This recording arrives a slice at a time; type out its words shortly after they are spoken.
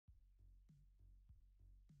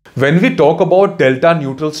When we talk about delta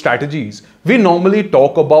neutral strategies, we normally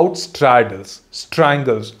talk about straddles,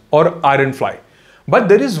 strangles, or iron fly. But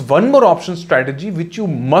there is one more option strategy which you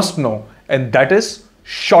must know, and that is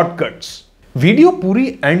shortcuts. Video पूरी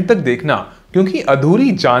and तक देखना क्योंकि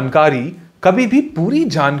अधूरी जानकारी कभी भी पूरी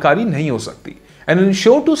जानकारी नहीं हो सकती. And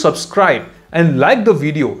ensure to subscribe and like the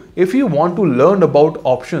video if you want to learn about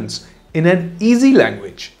options in an easy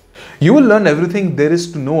language. You will learn everything there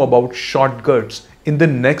is to know about shortcuts in the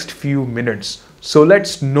next few minutes. So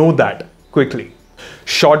let's know that quickly.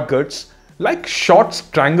 Shortcuts, like short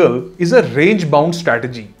strangle, is a range bound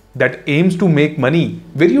strategy that aims to make money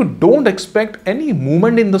where you don't expect any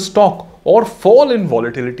movement in the stock or fall in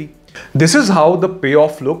volatility. This is how the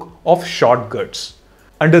payoff look of shortcuts.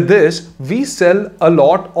 Under this, we sell a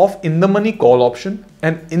lot of in the money call option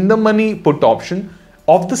and in the money put option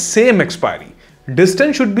of the same expiry.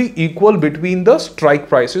 Distance should be equal between the strike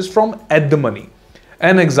prices from at the money.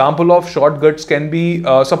 An example of shortcuts can be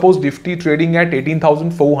suppose Nifty trading at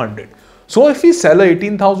 18,400. So if we sell a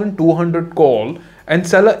 18,200 call and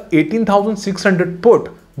sell a 18,600 put,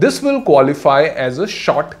 this will qualify as a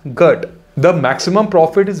short gut. The maximum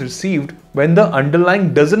profit is received when the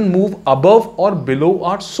underlying doesn't move above or below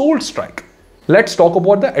our sold strike. Let's talk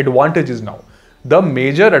about the advantages now. The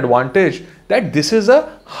major advantage that this is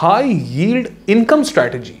a high yield income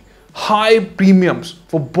strategy, high premiums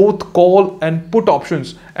for both call and put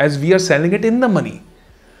options as we are selling it in the money.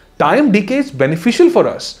 Time decay is beneficial for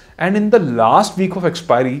us, and in the last week of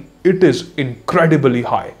expiry, it is incredibly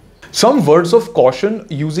high. Some words of caution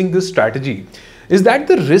using this strategy is that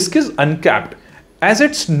the risk is uncapped as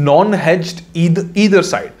it's non-hedged either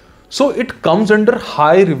side. So it comes under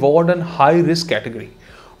high reward and high risk category.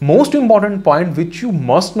 Most important point which you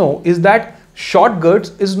must know is that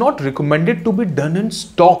shortcuts is not recommended to be done in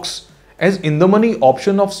stocks, as in the money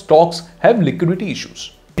option of stocks have liquidity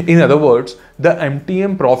issues. In other words, the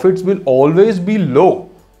MTM profits will always be low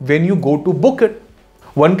when you go to book it.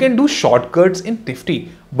 One can do shortcuts in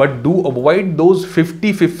Nifty, but do avoid those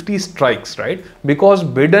 50-50 strikes, right? Because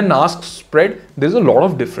bid and ask spread, there's a lot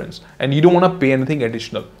of difference and you don't want to pay anything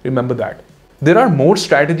additional. Remember that. There are more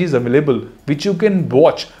strategies available which you can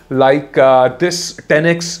watch, like this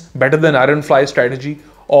 10x better than iron fly strategy,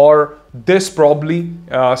 or this probably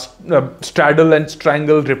straddle and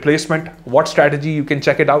strangle replacement. What strategy? You can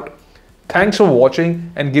check it out. Thanks for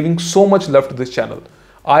watching and giving so much love to this channel.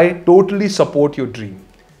 I totally support your dream.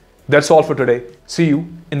 That's all for today. See you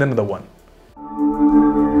in another one.